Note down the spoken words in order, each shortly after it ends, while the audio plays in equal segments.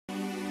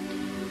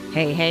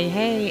Hey, hey,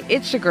 hey,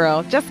 it's your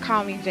girl. Just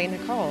call me J.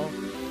 Nicole.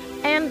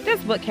 And this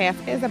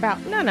bookcast is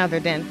about none other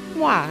than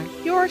why,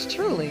 yours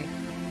truly.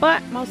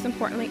 But most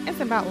importantly,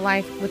 it's about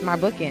life with my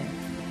bookends.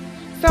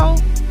 So,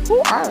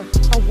 what are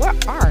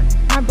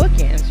my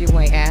bookends, you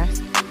may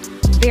ask?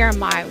 They are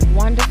my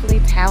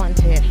wonderfully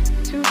talented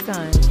two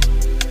sons,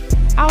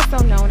 also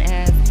known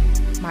as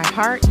my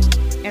heart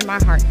and my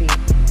heartbeat.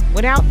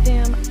 Without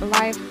them,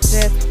 life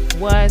just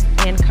was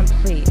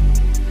incomplete.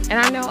 And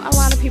I know a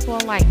lot of people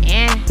are like,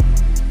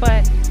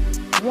 but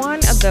one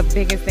of the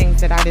biggest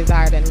things that I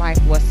desired in life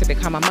was to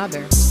become a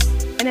mother.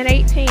 And at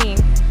 18,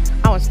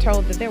 I was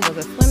told that there was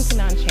a slim to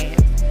none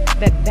chance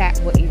that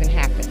that would even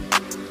happen.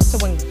 So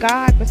when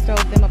God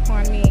bestowed them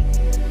upon me,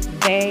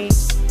 they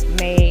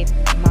made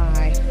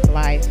my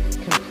life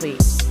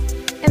complete.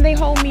 And they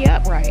hold me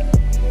upright.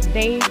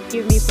 They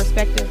give me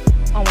perspective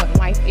on what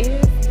life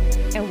is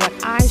and what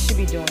I should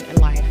be doing in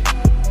life.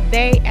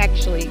 They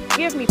actually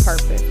give me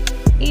purpose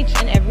each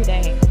and every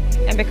day.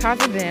 And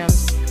because of them,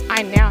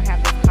 I now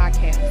have this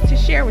podcast to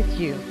share with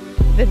you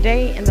the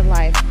day in the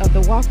life of the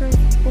walkers,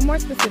 but more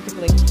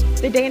specifically,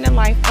 the day in the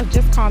life of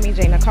Just Call Me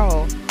J.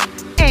 Nicole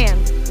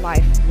and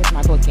life with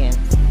my bookends.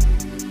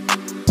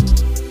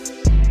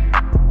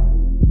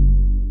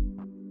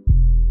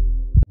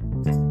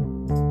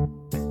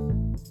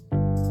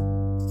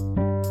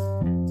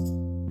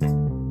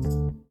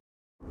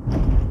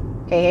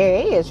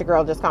 Hey, it's your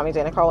girl, Just Call Me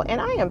J. Nicole, and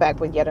I am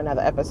back with yet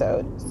another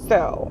episode.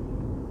 So,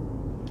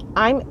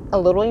 I'm a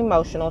little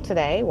emotional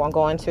today. Won't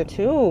go into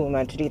too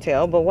much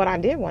detail, but what I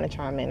did want to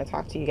chime in and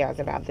talk to you guys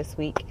about this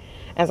week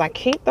as I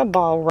keep the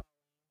ball rolling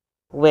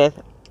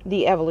with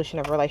the evolution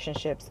of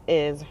relationships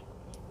is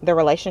the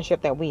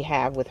relationship that we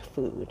have with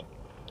food.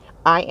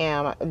 I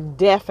am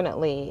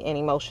definitely an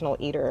emotional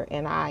eater,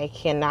 and I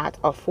cannot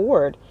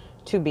afford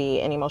to be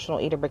an emotional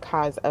eater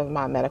because of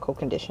my medical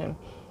condition.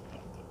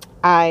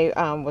 I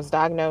was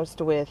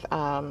diagnosed with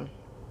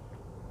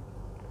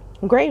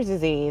Graves'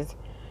 disease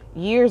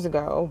years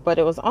ago, but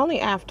it was only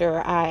after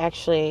I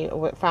actually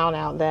found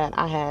out that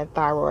I had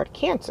thyroid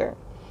cancer.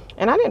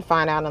 And I didn't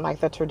find out in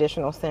like the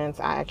traditional sense.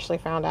 I actually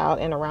found out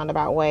in a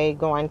roundabout way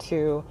going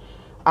to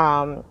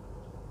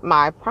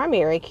my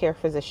primary care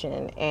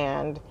physician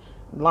and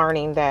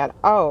learning that,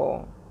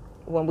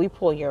 when we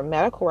pull your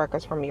medical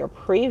records from your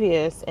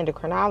previous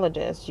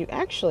endocrinologist, you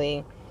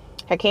actually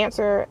had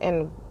cancer,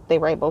 and they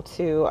were able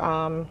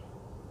to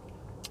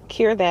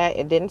cure that.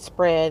 It didn't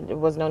spread. There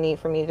was no need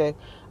for me to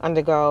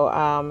undergo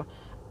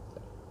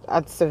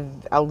a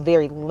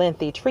very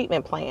lengthy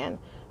treatment plan.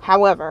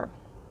 However,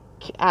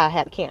 I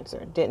had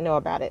cancer, didn't know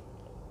about it.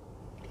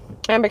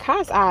 And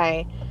because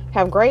I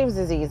have Graves'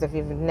 disease, if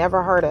you've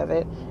never heard of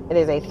it, it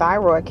is a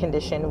thyroid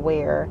condition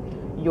where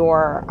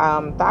your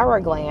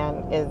thyroid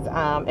gland is,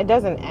 it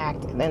doesn't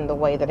act in the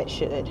way that it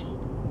should.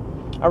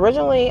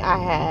 Originally, I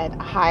had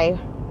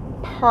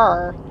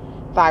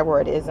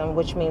hyperthyroidism,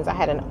 which means I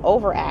had an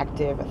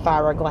overactive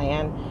thyroid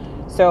gland.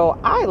 So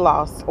I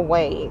lost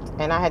weight,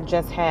 and I had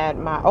just had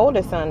my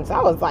oldest son. So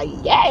I was like,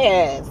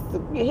 yes,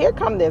 here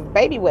come this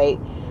baby weight.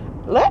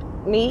 Let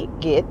me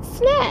get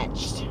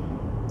snatched.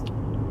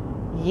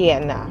 Yeah,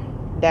 nah,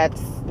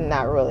 that's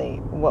not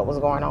really what was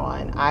going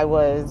on. I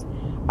was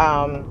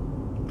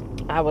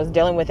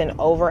dealing with an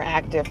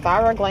overactive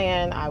thyroid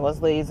gland. I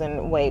was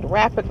losing weight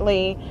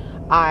rapidly.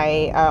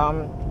 My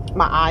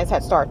eyes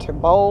had started to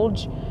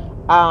bulge.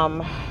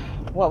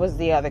 What was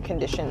the other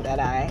condition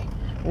that I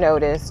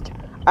noticed?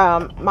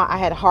 I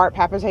had heart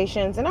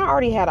palpitations, and I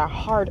already had a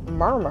heart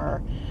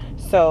murmur.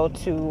 So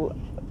to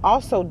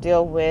also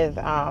deal with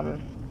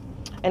an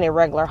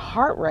irregular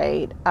heart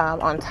rate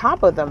on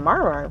top of the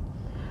murmur,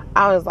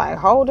 I was like,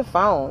 hold the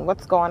phone,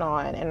 what's going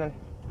on? And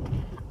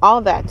all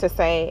that to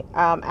say,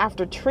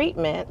 after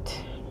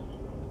treatment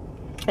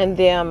and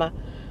them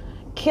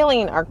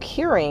killing or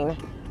curing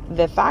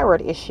the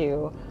thyroid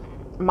issue,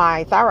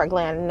 my thyroid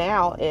gland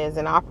now is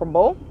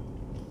inoperable,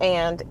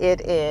 and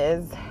it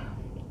is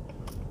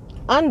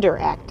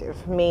underactive,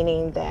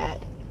 meaning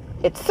that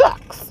it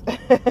sucks.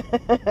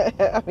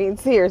 I mean,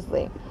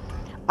 seriously.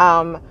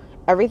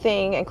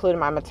 Everything, including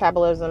my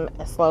metabolism,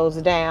 slows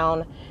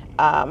down.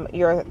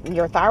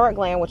 Your thyroid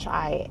gland, which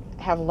I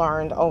have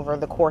learned over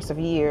the course of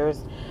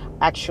years,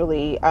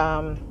 actually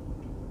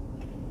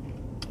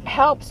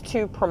helps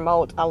to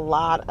promote a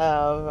lot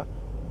of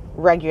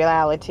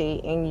regularity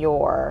in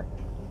your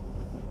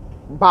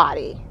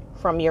body,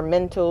 from your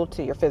mental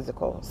to your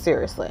physical.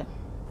 Seriously.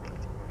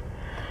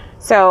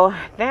 So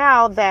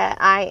now that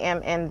I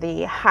am in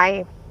the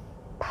hypo,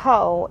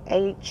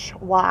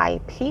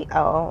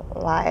 HYPO,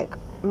 like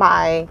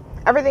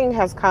everything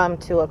has come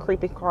to a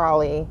creepy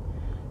crawly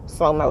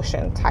slow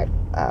motion type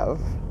of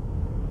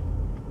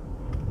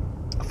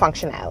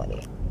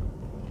functionality.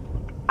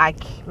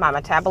 My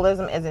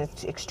metabolism is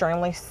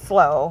extremely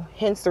slow,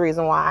 hence the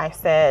reason why I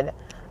said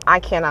I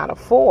cannot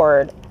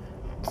afford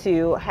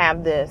to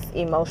have this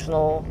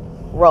emotional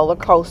roller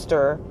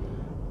coaster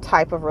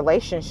type of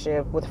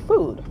relationship with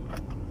food.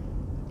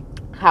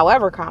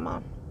 However,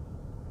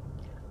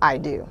 I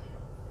do.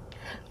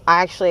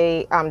 I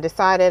actually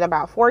decided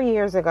about 4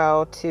 years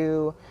ago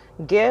to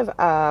give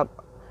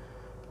up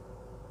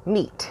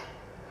meat.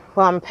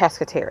 Well, I'm a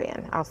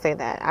pescatarian. I'll say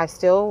that. I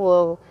still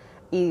will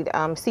eat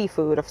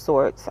seafood of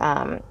sorts.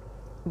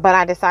 But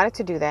I decided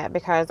to do that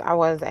because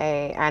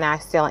and I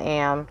still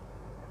am,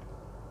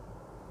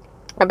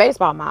 a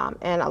baseball mom.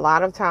 And a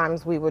lot of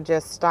times we would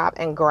just stop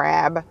and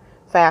grab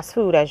fast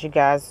food, as you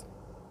guys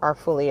are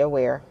fully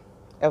aware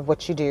of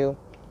what you do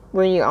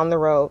when you're on the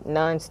road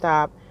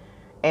nonstop.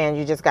 And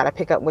you just got to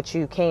pick up what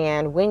you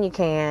can when you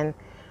can,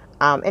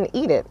 and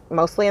eat it,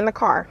 mostly in the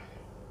car.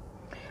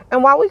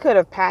 And while we could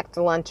have packed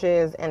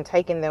lunches and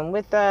taken them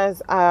with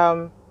us,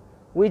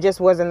 we just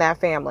wasn't that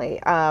family.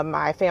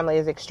 My family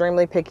is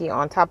extremely picky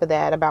on top of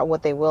that about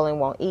what they will and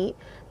won't eat.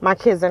 My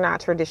kids are not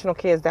traditional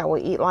kids that will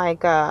eat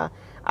like a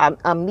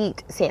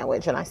meat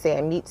sandwich. And I say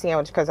a meat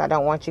sandwich because I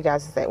don't want you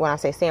guys to say, when I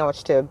say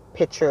sandwich, to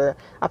picture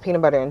a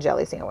peanut butter and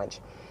jelly sandwich.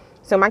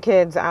 So my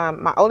kids,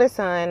 my oldest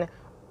son,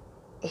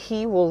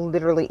 he will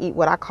literally eat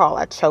what I call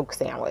a choke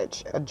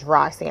sandwich, a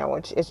dry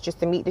sandwich. It's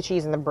just the meat, the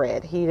cheese, and the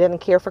bread. He doesn't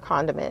care for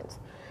condiments.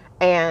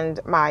 And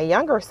my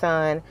younger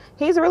son,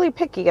 he's really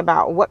picky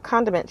about what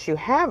condiments you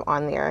have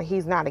on there.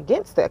 He's not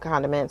against the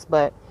condiments,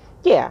 but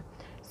yeah.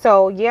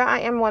 So yeah,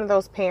 I am one of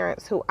those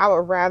parents who I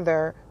would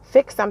rather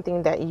fix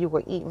something that you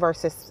would eat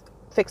versus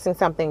fixing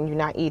something you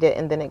not eat it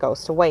and then it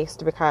goes to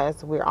waste,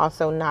 because we're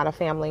also not a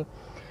family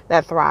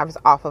that thrives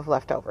off of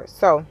leftovers.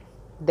 So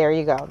there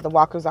you go. The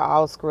Walkers are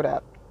all screwed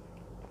up.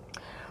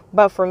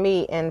 But for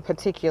me in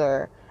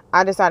particular,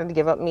 I decided to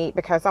give up meat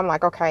because I'm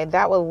like, okay,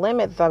 that will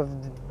limit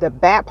the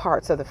bad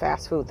parts of the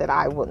fast food that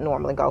I would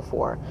normally go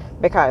for.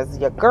 Because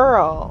your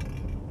girl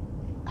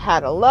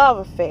had a love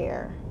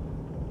affair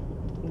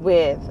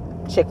with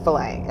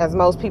Chick-fil-A, as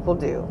most people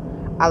do.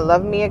 I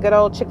love me a good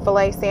old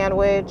Chick-fil-A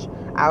sandwich.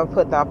 I would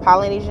put the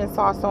Polynesian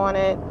sauce on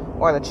it,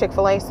 or the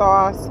Chick-fil-A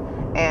sauce,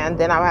 and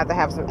then I would have to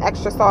have some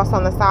extra sauce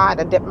on the side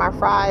to dip my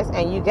fries.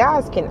 And you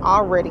guys can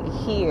already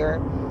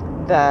hear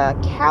the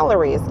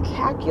calories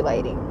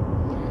calculating.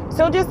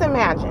 So just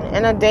imagine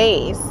in a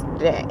day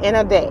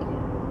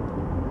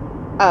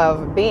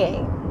of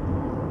being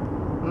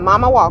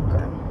Mama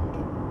Walker,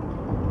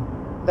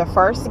 the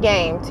first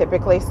game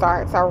typically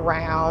starts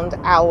around,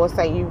 I will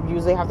say you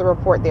usually have to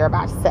report there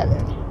about 7,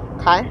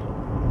 okay?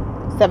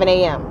 7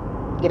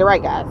 a.m. Get it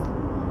right, guys.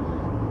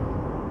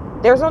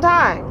 There's no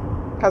time,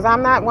 because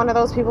I'm not one of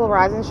those people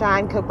rise and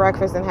shine, cook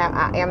breakfast, and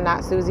I am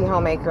not Susie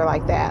Homemaker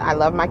like that. I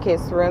love my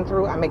kids through and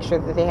through. I make sure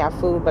that they have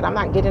food, but I'm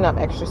not getting up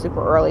extra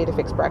super early to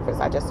fix breakfast.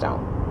 I just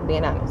don't,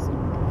 being honest.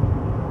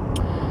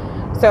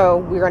 So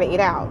we're going to eat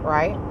out,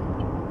 right?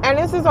 And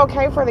this is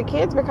okay for the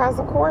kids because,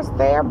 of course,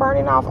 they're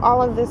burning off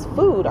all of this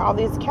food, all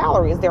these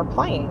calories. They're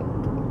playing.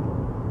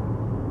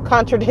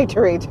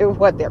 Contradictory to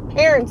what their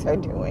parents are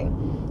doing,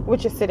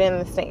 which is sit in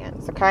the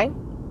stands, okay?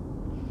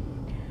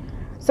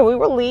 So we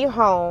will leave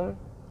home.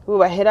 We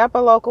would hit up a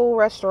local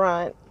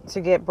restaurant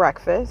to get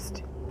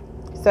breakfast.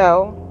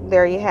 So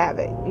there you have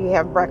it. You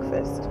have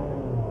breakfast.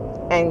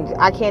 And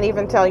I can't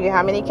even tell you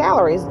how many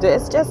calories.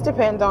 This just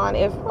depends on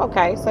if,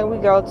 okay, so we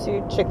go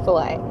to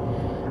Chick-fil-A.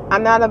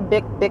 I'm not a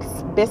big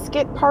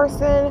biscuit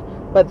person,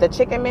 but the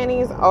chicken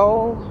minis,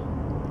 oh,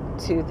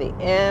 to the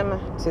M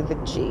to the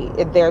G.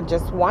 They're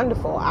just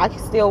wonderful. I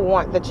still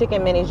want the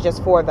chicken minis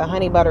just for the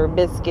honey butter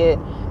biscuit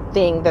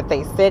thing that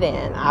they sit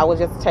in. I will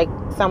just take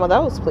some of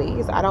those,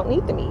 please. I don't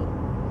need the meat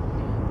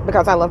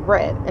because I love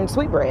bread and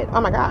sweet bread. Oh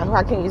my God,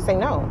 how can you say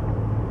no?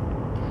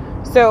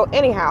 So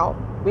anyhow,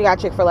 we got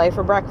Chick-fil-A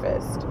for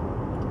breakfast.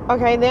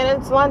 Okay, then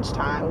it's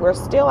lunchtime. We're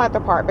still at the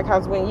park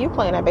because when you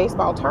play in a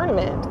baseball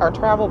tournament or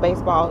travel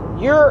baseball,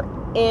 you're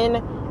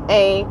in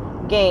a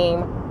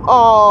game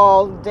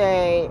all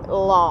day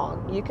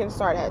long. You can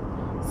start at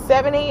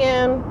 7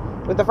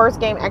 a.m. with the first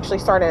game actually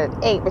started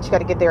at 8, but you got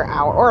to get there an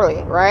hour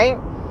early, right?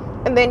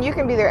 And then you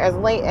can be there as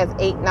late as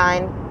 8,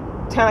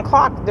 9, 10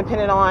 o'clock,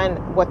 depending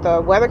on what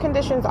the weather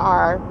conditions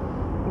are,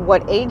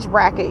 what age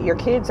bracket your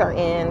kids are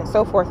in,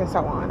 so forth and so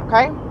on,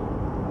 okay?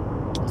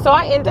 So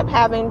I end up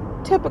having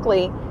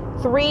typically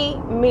 3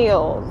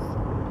 meals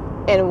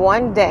in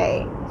one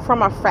day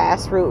from a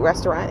fast food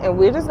restaurant. And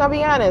we're just going to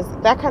be honest,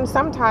 that can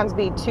sometimes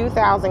be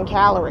 2,000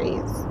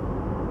 calories.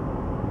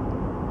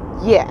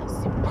 Yes,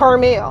 per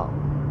meal.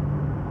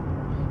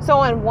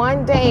 So in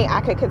one day,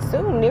 I could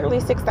consume nearly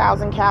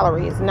 6,000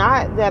 calories.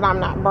 Not that I'm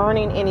not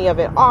burning any of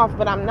it off,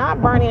 but I'm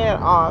not burning it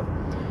off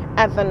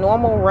at the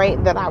normal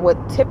rate that I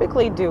would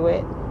typically do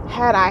it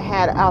had I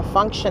had a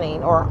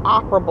functioning or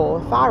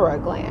operable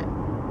thyroid gland.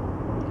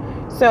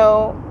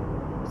 So,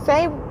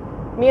 say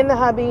me and the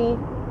hubby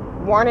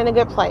weren't in a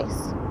good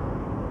place,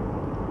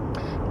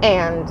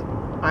 and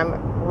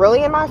I'm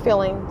really in my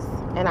feelings,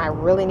 and I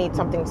really need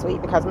something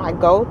sweet, because my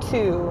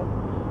go-to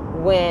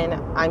when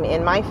I'm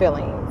in my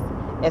feelings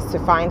is to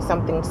find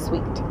something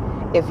sweet.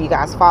 If you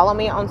guys follow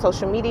me on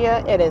social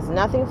media, it is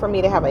nothing for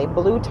me to have a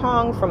blue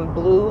tongue from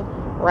Blue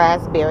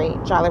Raspberry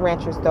Jolly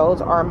Ranchers. Those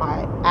are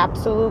my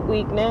absolute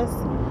weakness.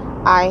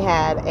 I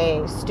had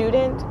a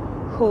student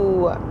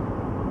who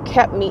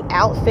kept me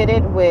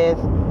outfitted with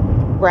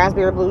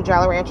Raspberry Blue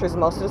Jolly Ranchers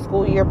most of the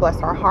school year. Bless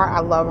her heart. I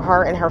love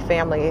her and her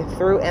family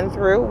through and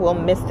through. We'll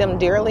miss them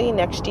dearly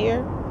next year.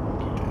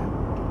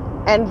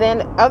 And then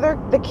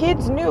the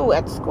kids knew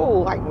at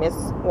school, like Miss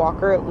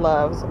Walker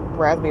loves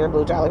Raspberry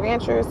Blue Jolly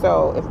Rancher.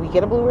 So if we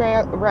get a blue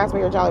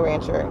Raspberry Jolly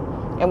Rancher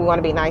and we want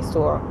to be nice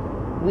to her,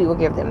 we will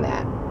give them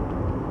that.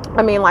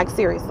 I mean, like,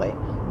 seriously.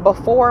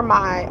 Before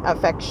my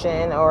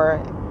affection or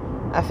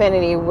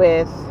affinity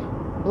with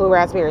blue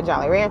Raspberry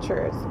Jolly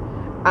Ranchers,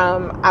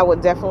 I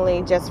would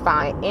definitely just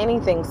find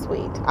anything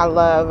sweet. I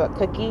love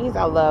cookies.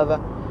 I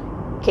love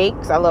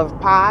cakes. I love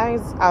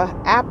pies.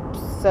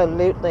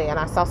 Absolutely. And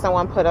I saw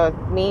someone put a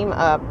meme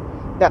up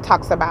that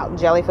talks about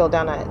jelly-filled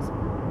donuts.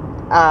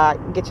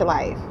 Get your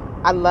life.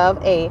 I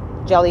love a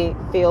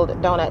jelly-filled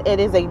donut. It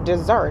is a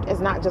dessert.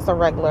 It's not just a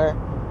regular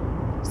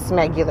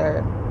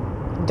smegular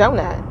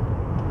donut.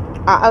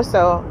 I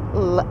also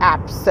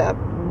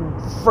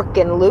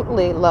freaking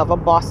love a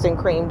Boston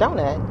cream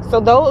donut. So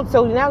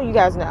now you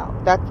guys know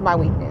that's my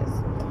weakness.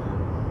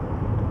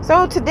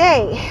 So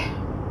today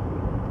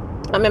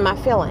I'm in my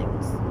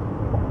feelings.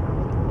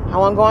 I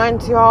won't go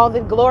into all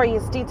the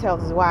glorious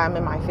details of why I'm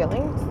in my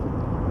feelings,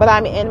 but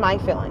I'm in my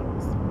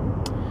feelings.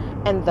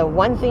 And the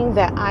one thing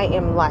that I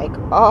am like,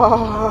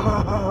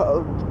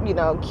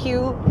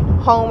 cue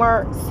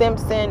Homer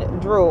Simpson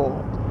drool.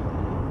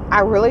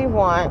 I really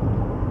want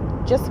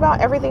just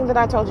about everything that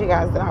I told you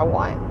guys that I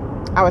want.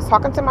 I was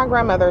talking to my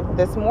grandmother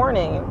this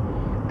morning,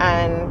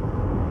 and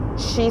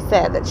she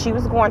said that she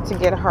was going to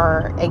get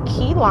her a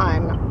key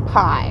lime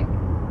pie.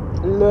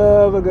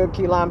 Love a good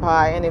key lime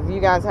pie. And if you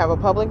guys have a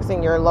Publix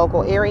in your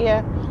local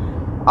area,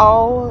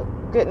 oh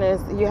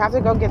goodness, you have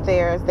to go get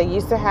theirs. They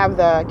used to have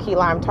the key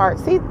lime tart.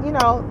 See,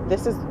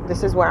 this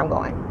is where I'm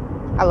going.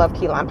 I love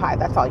key lime pie.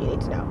 That's all you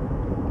need to know.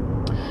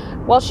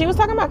 Well, she was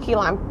talking about key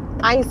lime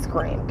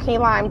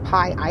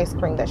pie ice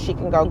cream that she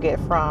can go get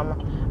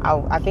from,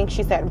 I think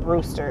she said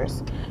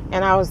Brewster's.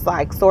 And I was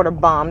like sort of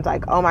bummed,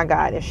 like, oh my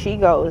God, if she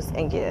goes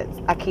and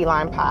gets a key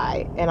lime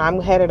pie, and I'm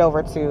headed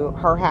over to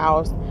her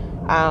house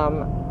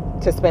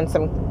to spend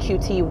some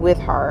QT with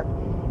her,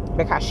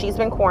 because she's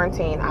been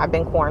quarantined, I've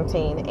been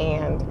quarantined,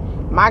 and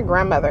my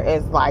grandmother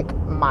is like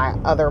my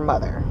other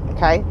mother,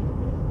 okay?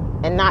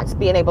 And not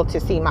being able to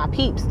see my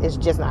peeps is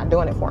just not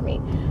doing it for me.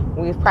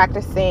 We've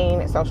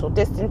practicing social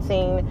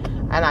distancing,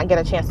 and I get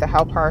a chance to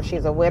help her.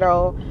 She's a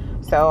widow,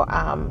 so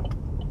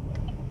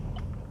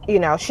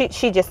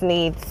she just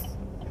needs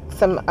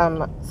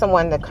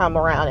someone to come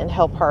around and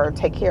help her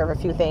take care of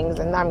a few things,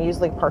 and I'm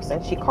usually the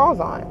person she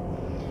calls on.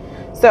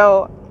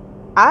 So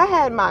I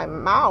had my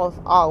mouth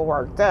all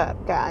worked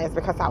up, guys,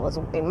 because I was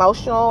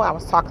emotional. I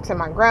was talking to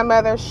my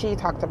grandmother. She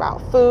talked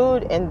about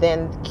food, and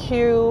then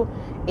cue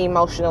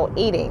emotional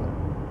eating.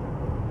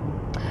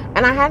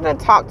 And I had to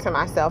talk to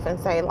myself and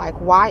say, like,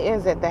 why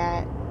is it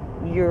that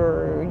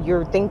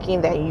you're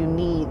thinking that you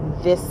need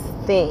this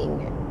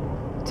thing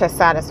to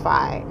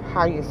satisfy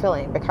how you're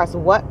feeling? Because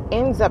what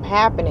ends up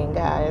happening,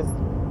 guys,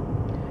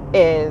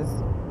 is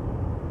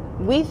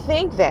we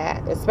think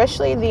that,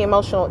 especially the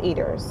emotional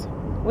eaters,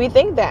 we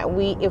think that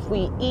if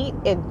we eat,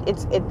 it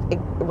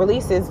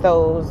releases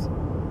those,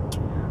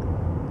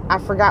 I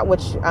forgot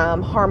which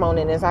hormone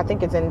it is. I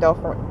think it's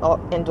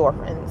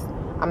endorphins.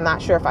 I'm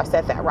not sure if I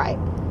said that right.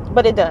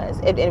 But it does.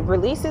 It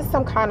releases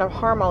some kind of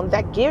hormone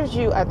that gives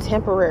you a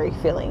temporary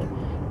feeling.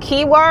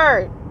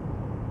 Keyword,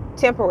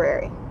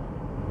 temporary.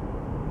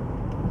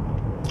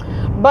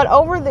 But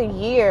over the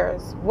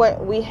years,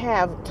 what we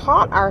have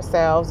taught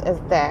ourselves is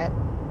that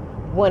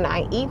when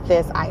I eat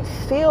this, I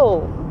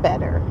feel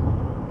better.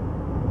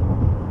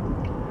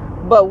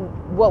 But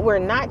what we're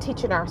not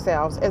teaching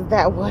ourselves is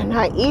that when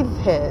I eat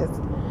this,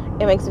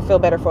 it makes me feel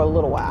better for a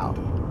little while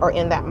or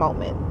in that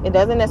moment. It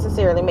doesn't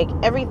necessarily make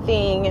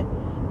everything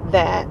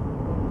that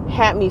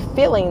had me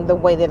feeling the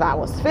way that I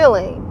was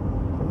feeling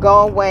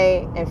go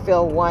away and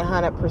feel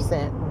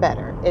 100%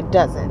 better. It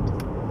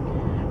doesn't.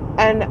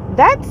 And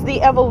that's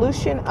the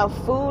evolution of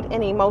food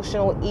and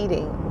emotional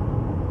eating,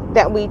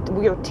 that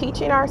we're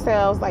teaching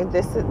ourselves, like,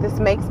 this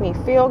makes me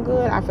feel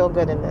good. I feel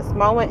good in this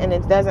moment, and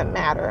it doesn't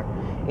matter.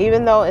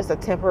 Even though it's a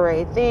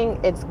temporary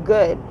thing, it's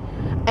good.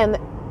 And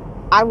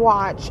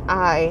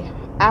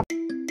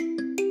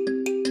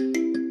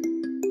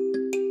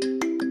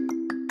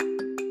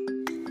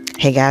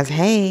Hey guys,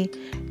 hey,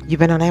 you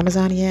been on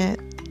Amazon yet?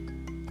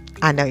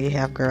 I know you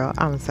have, girl.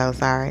 I'm so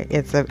sorry.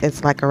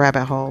 It's like a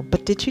rabbit hole.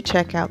 But did you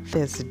check out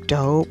this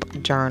dope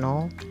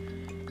journal?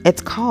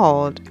 It's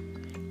called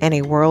 "In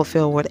a World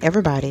Filled with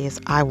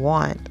Everybody's I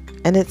Want,"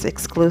 and it's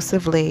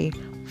exclusively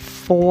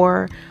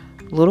for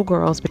little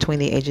girls between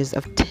the ages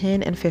of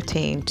 10 and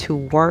 15 to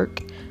work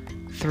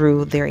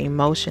through their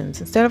emotions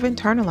instead of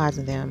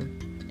internalizing them.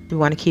 We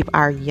want to keep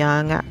our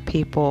young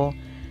people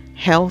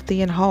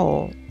healthy and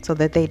whole so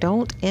that they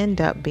don't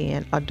end up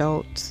being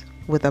adults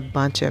with a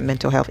bunch of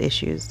mental health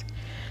issues.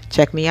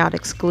 Check me out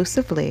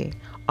exclusively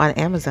on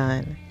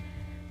Amazon.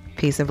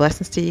 Peace and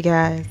blessings to you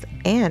guys.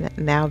 And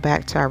now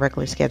back to our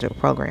regular scheduled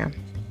program.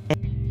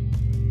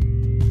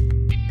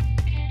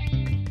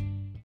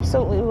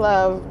 Absolutely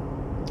love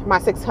my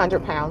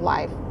 600-pound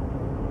life.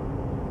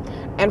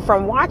 And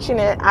from watching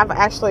it, I've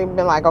actually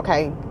been like,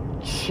 okay,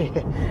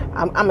 shit,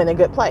 I'm in a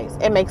good place.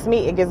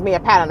 It gives me a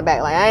pat on the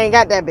back. Like, I ain't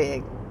got that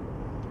big.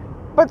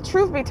 But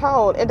truth be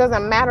told, it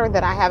doesn't matter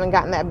that I haven't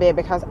gotten that big,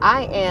 because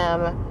I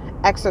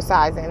am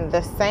exercising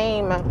the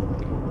same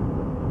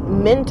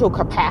mental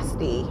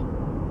capacity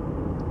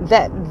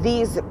that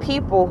these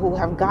people who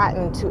have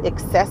gotten to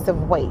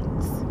excessive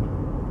weights,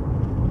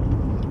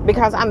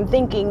 because I'm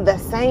thinking the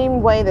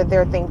same way that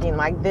they're thinking.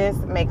 Like, this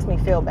makes me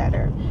feel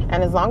better,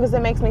 and as long as it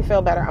makes me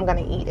feel better, I'm going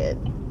to eat it.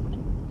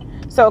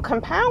 So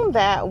compound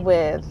that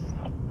with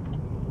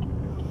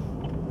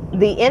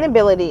the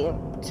inability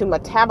to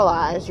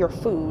metabolize your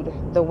food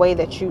the way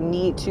that you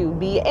need to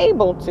be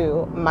able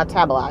to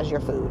metabolize your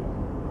food.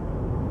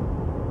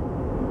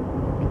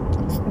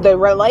 The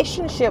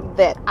relationship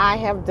that I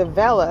have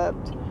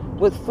developed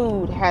with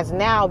food has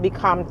now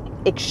become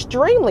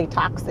extremely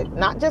toxic.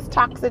 Not just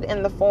toxic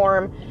in the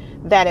form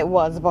that it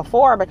was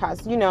before,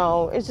 because, you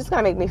know, it's just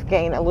going to make me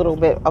gain a little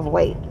bit of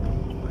weight.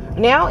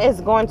 Now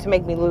it's going to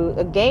make me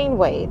gain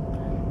weight,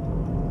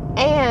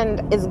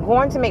 and it's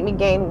going to make me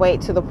gain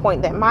weight to the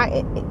point that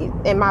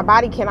my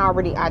body can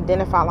already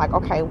identify, like,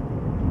 okay,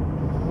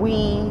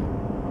 we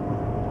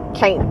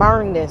can't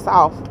burn this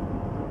off.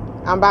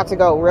 I'm about to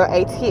go real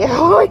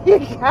ATL, you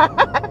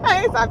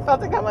guys. I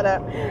felt it coming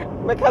up,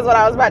 because what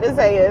I was about to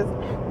say is,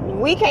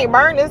 we can't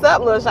burn this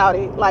up, little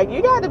shawty. Like,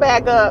 you got to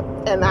back up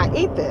and not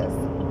eat this.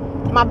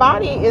 My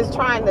body is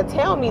trying to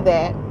tell me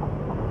that,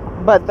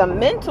 but the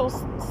mental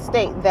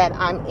state that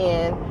I'm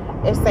in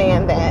is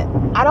saying that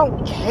I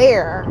don't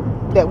care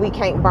that we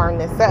can't burn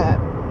this up.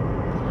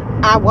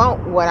 I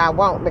want what I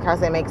want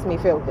because it makes me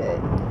feel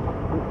good.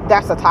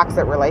 That's a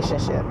toxic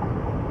relationship.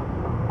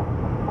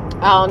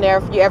 I don't know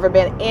if you ever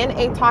been in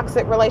a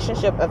toxic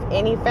relationship of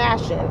any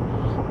fashion,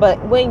 but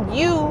when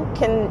you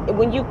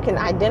can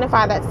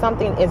identify that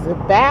something is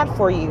bad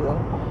for you,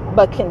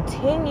 but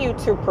continue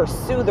to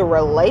pursue the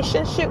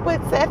relationship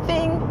with that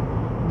thing,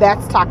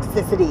 that's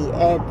toxicity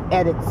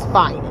at its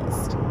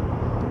finest.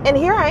 And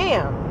here I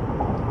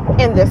am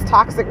in this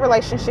toxic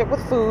relationship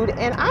with food,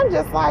 and I'm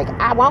just like,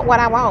 I want what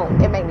I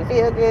want. It makes me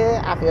feel good.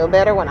 I feel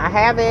better when I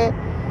have it.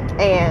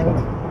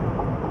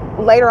 And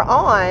later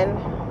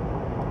on,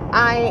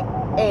 I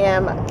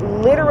am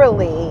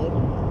literally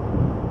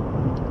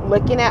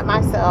looking at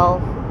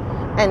myself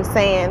and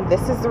saying,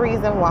 this is the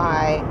reason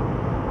why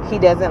he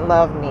doesn't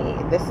love me.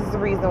 This is the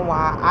reason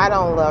why I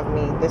don't love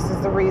me. This is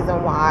the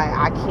reason why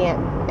I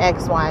can't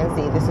X, Y, and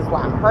Z. This is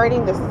why I'm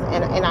hurting.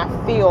 And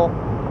I feel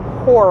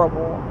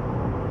horrible.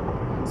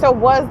 So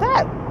was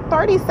that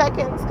 30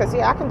 seconds? Because,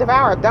 yeah, I can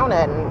devour a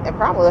donut in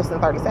probably less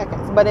than 30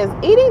 seconds. But is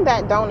eating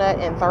that donut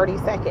in 30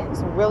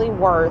 seconds really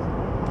worth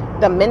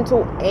the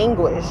mental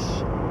anguish,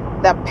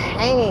 the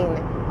pain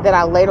that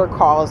I later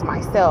caused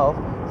myself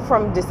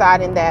from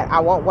deciding that I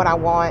want what I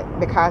want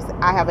because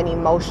I have an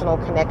emotional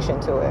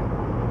connection to it?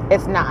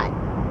 It's not.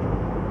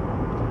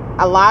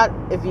 A lot,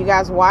 if you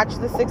guys watch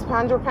the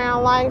 600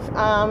 Pound Life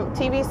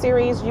TV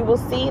series, you will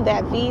see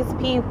that these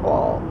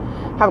people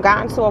have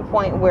gotten to a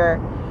point where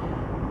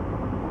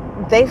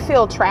they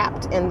feel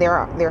trapped in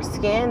their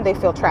skin. They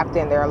feel trapped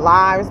in their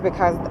lives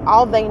because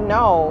all they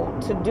know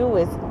to do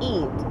is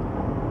eat.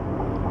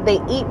 They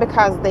eat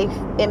because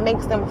it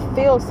makes them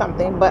feel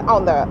something. But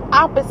on the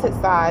opposite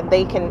side,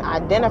 they can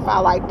identify,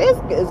 like, this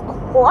is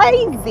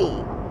crazy.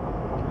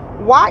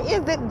 Why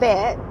is it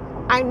that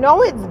I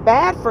know it's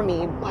bad for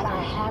me, but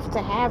I have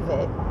to have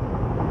it?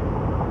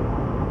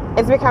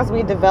 It's because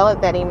we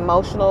developed that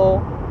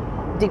emotional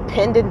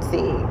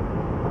dependency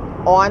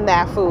on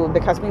that food,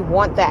 because we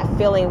want that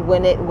feeling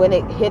when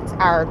it hits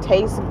our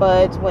taste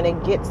buds, when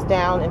it gets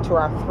down into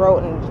our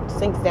throat and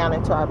sinks down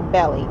into our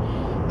belly.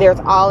 There's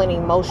all an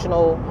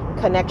emotional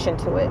connection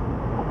to it.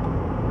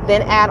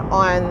 Then add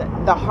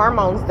on the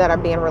hormones that are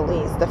being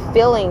released, the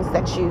feelings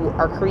that you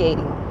are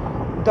creating.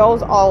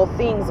 Those all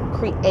things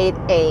create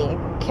a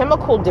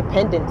chemical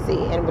dependency,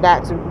 and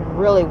that's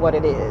really what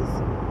it is.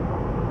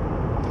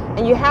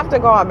 And you have to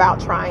go about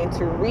trying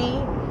to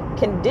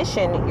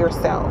recondition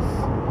yourself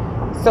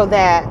so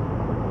that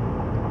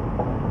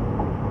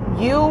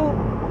you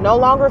no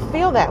longer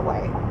feel that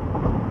way.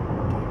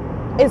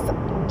 It's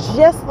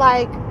just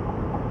like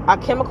a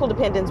chemical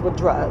dependence with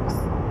drugs,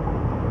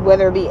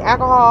 whether it be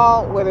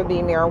alcohol, whether it be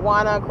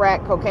marijuana,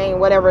 crack, cocaine,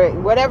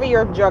 whatever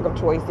your drug of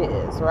choice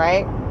is,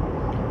 right?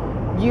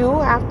 You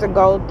have to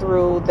go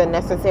through the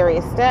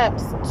necessary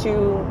steps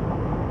to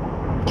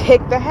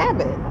kick the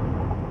habit,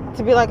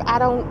 to be like, I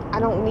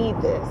don't need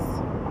this.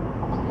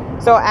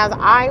 So as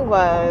I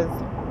was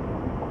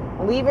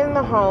leaving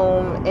the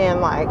home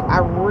and like, I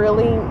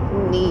really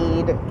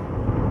need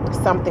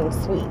something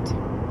sweet.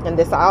 And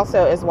this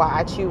also is why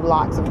I chew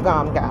lots of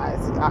gum, guys.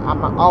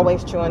 I'm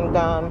always chewing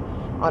gum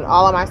on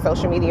all of my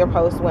social media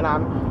posts. When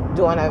I'm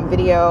doing a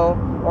video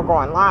or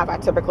going live, I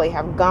typically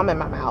have gum in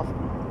my mouth.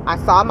 I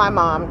saw my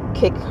mom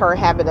kick her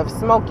habit of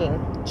smoking,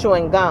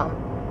 chewing gum.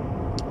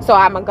 So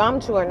I'm a gum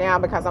chewer now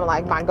because I'm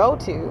like, my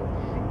go-to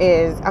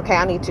is, okay,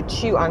 I need to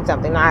chew on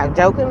something. I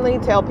jokingly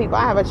tell people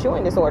I have a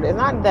chewing disorder. It's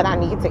not that I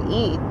need to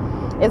eat.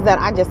 It's that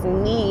I just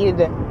need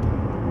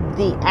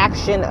the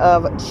action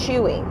of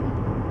chewing.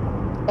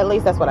 At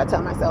least that's what I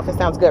tell myself. It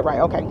sounds good, right?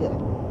 Okay, good.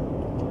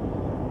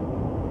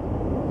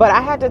 But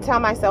I had to tell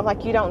myself,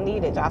 like, you don't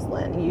need it,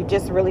 Jocelyn. You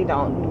just really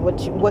don't.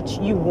 What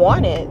you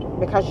want it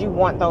because you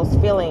want those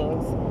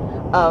feelings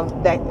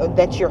of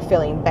that you're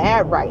feeling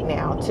bad right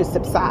now to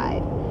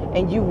subside,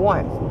 and you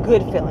want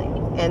good feelings.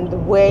 And the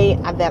way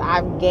that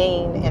I've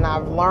gained and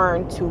I've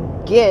learned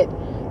to get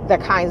the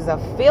kinds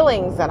of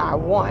feelings that I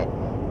want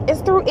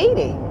is through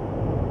eating,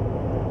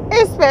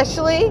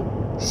 especially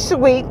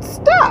sweet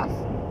stuff.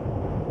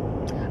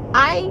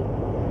 I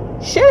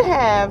should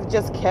have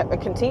just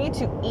continued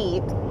to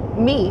eat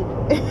meat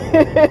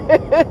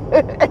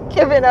and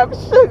given up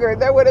sugar.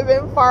 That would have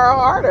been far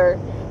harder,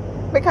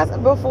 because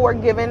before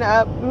giving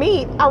up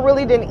meat, I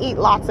really didn't eat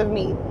lots of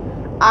meat.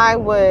 I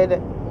would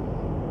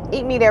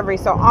eat meat every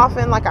so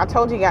often. Like I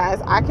told you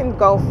guys, I can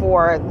go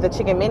for the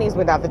chicken minis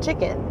without the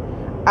chicken.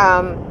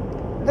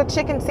 The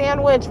chicken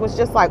sandwich was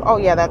just like, oh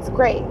yeah, that's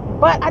great.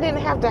 But I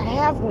didn't have to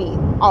have meat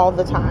all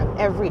the time,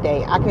 every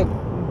day. I could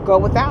go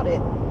without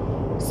it.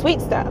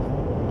 Sweet stuff.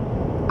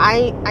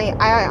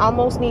 I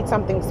almost need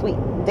something sweet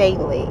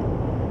daily.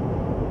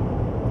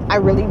 I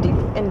really do.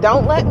 And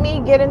don't let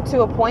me get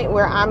into a point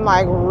where I'm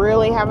like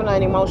really having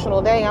an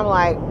emotional day. I'm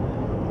like,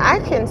 I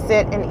can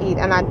sit and eat.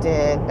 And I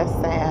did. That's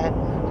sad.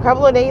 A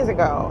couple of days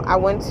ago, I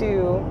went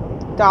to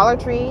Dollar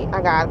Tree.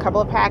 I got a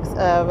couple of packs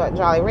of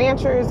Jolly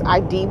Ranchers. I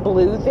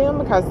de-blue them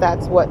because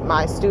that's what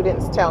my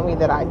students tell me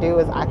that I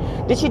do.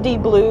 Did you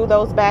de-blue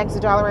those bags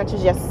of Jolly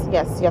Ranchers?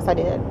 Yes, I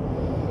did.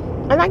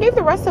 And I gave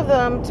the rest of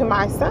them to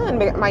my son,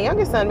 my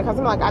youngest son, because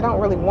I'm like, I don't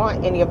really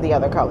want any of the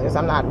other colors.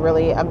 I'm not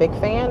really a big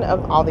fan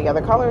of all the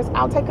other colors.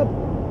 I'll take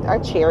a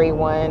cherry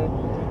one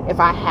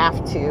if I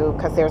have to,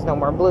 because there's no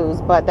more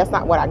blues, but that's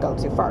not what I go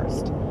to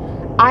first.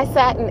 I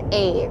sat and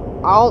ate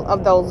all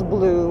of those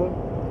blue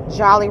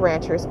Jolly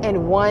Ranchers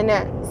in one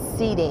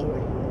seating.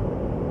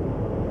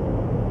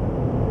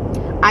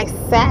 I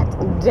sat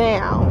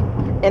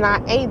down and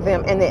I ate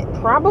them, and it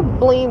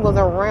probably was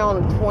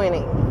around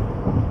 20.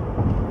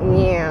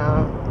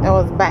 Yeah, it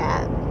was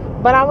bad.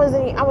 But I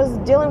was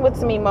dealing with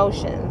some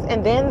emotions,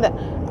 and then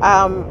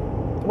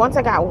once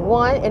I got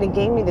one, and it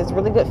gave me this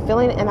really good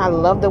feeling, and I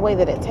loved the way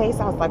that it tastes.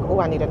 I was like,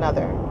 oh, I need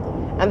another,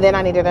 and then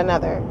I needed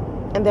another,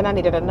 and then I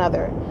needed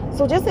another.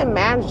 So just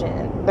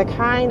imagine the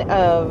kind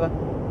of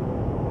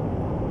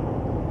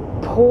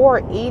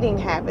poor eating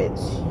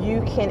habits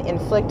you can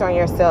inflict on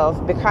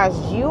yourself,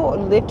 because you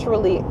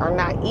literally are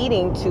not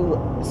eating to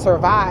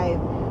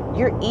survive.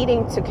 You're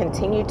eating to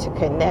continue to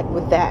connect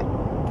with that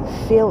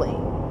feeling.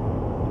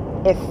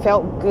 It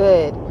felt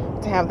good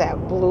to have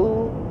that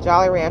blue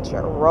Jolly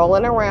Rancher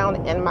rolling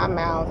around in my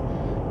mouth,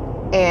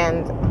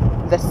 and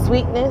the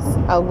sweetness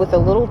with a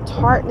little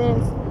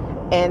tartness,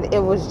 and it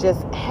was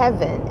just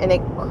heaven, and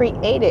it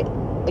created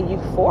a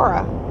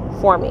euphoria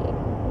for me.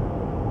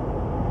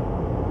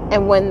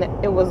 And when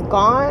it was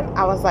gone,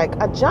 I was like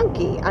a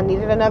junkie. I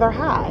needed another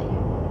high.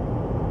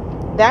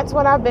 That's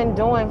what I've been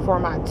doing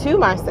to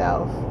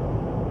myself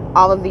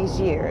all of these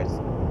years.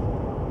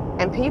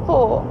 And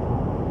people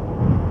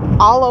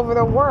all over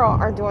the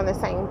world are doing the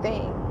same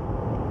thing.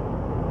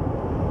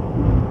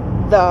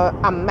 The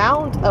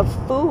amount of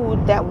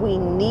food that we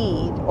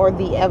need, or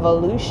the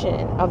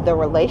evolution of the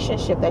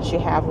relationship that you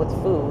have with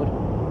food,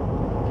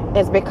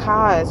 is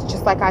because,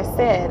 just like I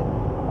said,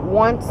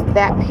 once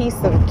that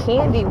piece of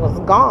candy was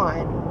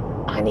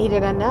gone, I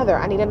needed another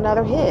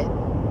hit.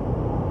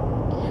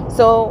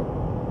 So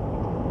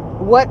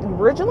what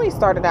originally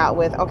started out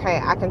with, okay,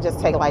 I can just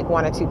take like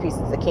 1 or 2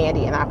 pieces of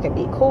candy and I can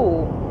be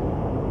cool,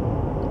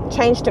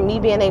 changed to me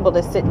being able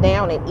to sit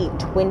down and eat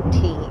 20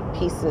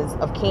 pieces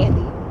of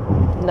candy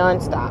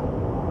nonstop.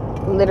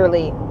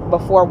 Literally,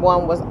 before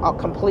one was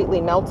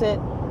completely melted,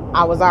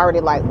 I was already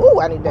like, ooh,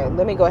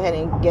 let me go ahead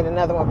and get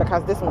another one,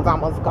 because this one's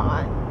almost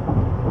gone.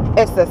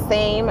 It's the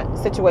same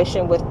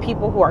situation with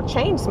people who are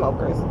chain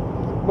smokers.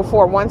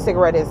 Before one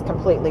cigarette is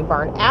completely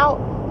burned out,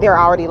 they're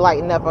already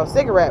lighting up a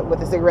cigarette with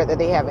the cigarette that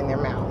they have in their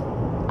mouth.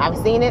 I've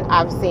seen it.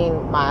 I've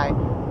seen my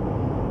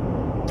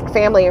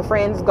family and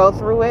friends go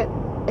through it.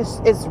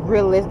 It's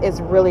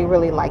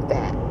really like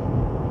that.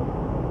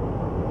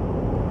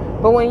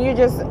 But when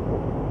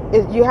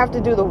you have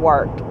to do the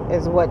work,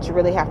 is what you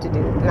really have to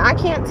do. And I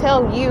can't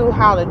tell you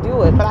how to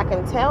do it, but I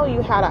can tell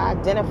you how to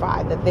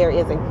identify that there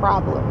is a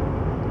problem.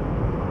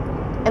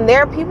 And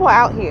there are people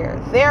out here,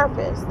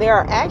 therapists. There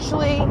are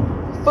actually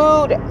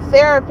food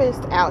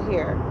therapists out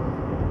here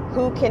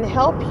who can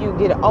help you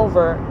get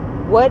over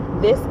what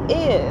this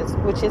is,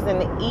 which is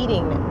an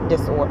eating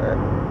disorder.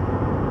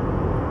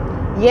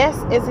 Yes,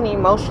 it's an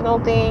emotional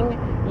thing.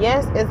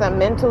 Yes, it's a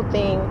mental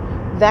thing.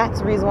 That's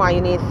the reason why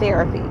you need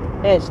therapy.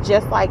 And it's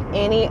just like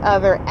any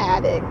other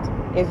addict.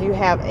 If you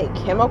have a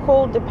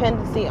chemical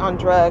dependency on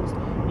drugs,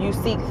 you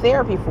seek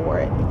therapy for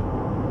it.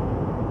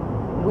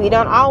 We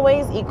don't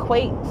always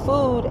equate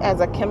food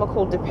as a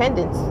chemical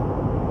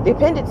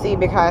dependency,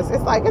 because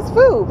it's like, it's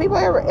food.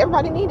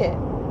 Everybody need it.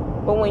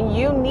 But when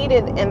you need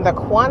it in the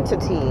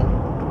quantity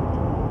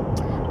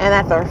and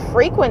at the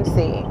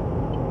frequency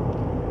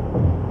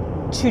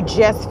to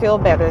just feel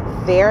better.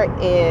 There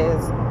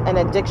is an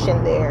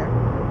addiction there.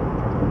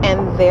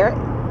 And there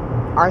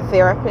are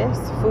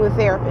therapists, food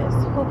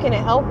therapists, who can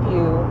help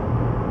you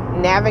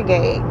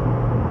navigate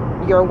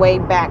your way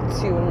back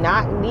to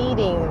not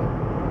needing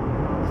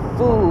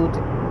food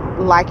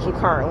like you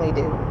currently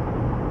do.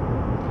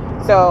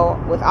 So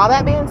with all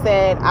that being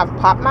said, I've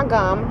popped my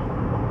gum.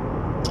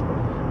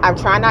 I'm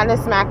trying not to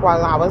smack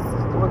while I was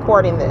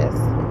recording this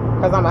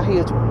because I'm a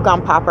huge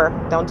gum popper.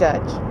 Don't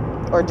judge,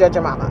 or judge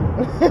your mama,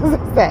 as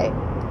I say.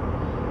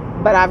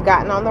 But I've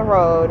gotten on the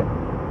road,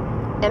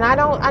 and I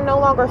no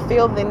longer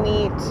feel the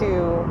need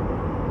to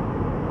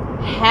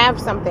have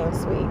something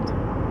sweet.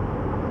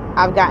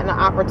 I've gotten an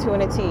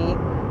opportunity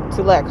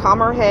to let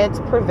calmer heads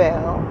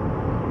prevail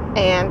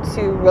and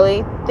to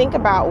really think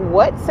about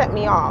what set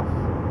me off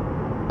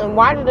and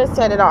why did it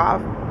set it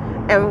off,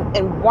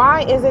 and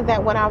why is it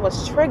that when I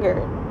was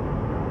triggered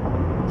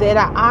that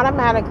I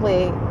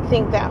automatically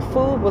think that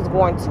food was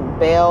going to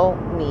bail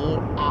me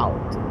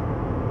out.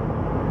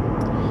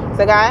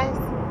 So guys,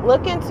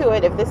 look into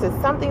it. If this is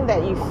something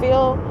that you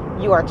feel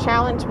you are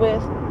challenged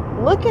with,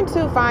 look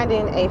into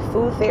finding a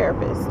food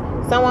therapist,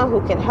 someone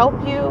who can help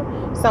you,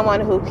 someone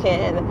who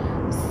can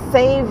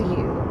save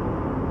you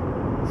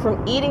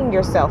from eating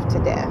yourself to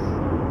death,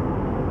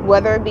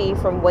 whether it be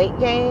from weight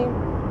gain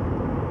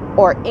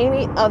or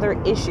any other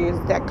issues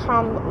that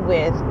come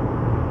with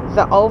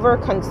the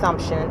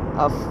overconsumption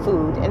of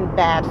food and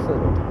bad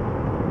food.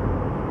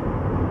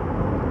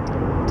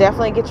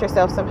 Definitely get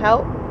yourself some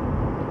help.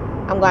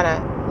 I'm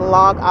gonna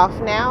log off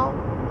now.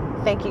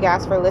 Thank you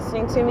guys for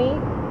listening to me,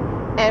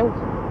 and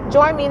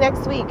join me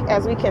next week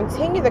as we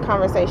continue the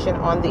conversation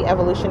on the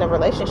evolution of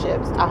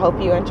relationships. I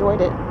hope you enjoyed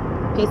it.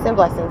 Peace and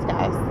blessings,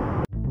 guys.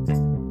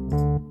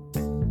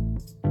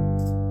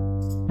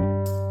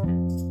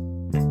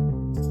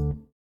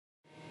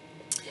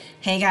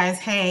 Hey guys,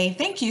 hey,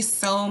 thank you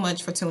so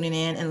much for tuning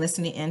in and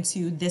listening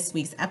into this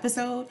week's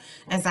episode.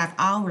 As I've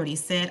already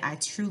said, I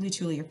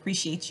truly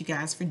appreciate you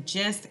guys for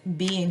just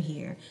being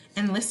here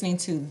and listening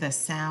to the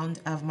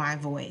sound of my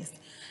voice.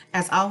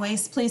 As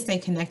always, please stay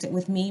connected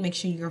with me. Make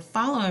sure you're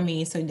following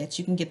me so that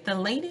you can get the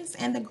latest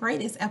and the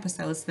greatest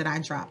episodes that I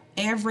drop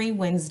every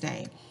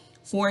Wednesday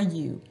for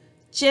you.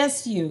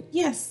 Just you.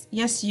 Yes,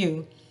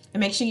 you. And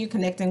make sure you're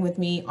connecting with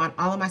me on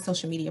all of my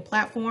social media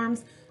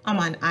platforms. I'm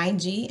on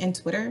IG and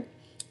Twitter,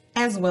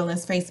 as well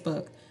as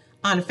Facebook.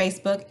 On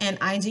Facebook and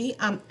IG,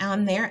 I'm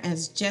on there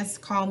as Just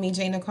Call Me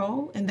J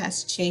Nicole, and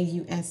that's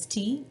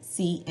JustCallMe,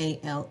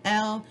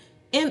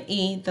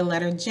 the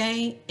letter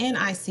J,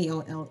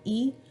 Nicole.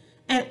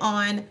 And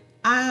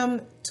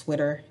on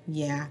Twitter,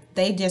 yeah,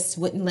 they just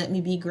wouldn't let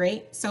me be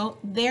great, so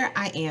there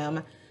I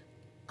am.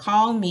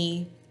 Call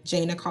me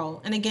J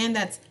Nicole, and again,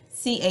 that's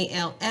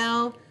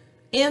CALLME,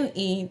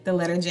 the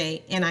letter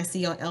J,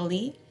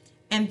 Nicole.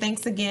 And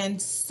thanks again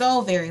so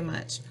very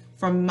much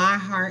from my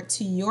heart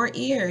to your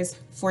ears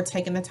for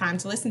taking the time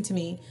to listen to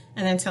me.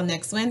 And until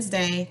next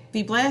Wednesday,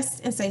 be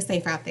blessed and stay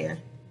safe out there.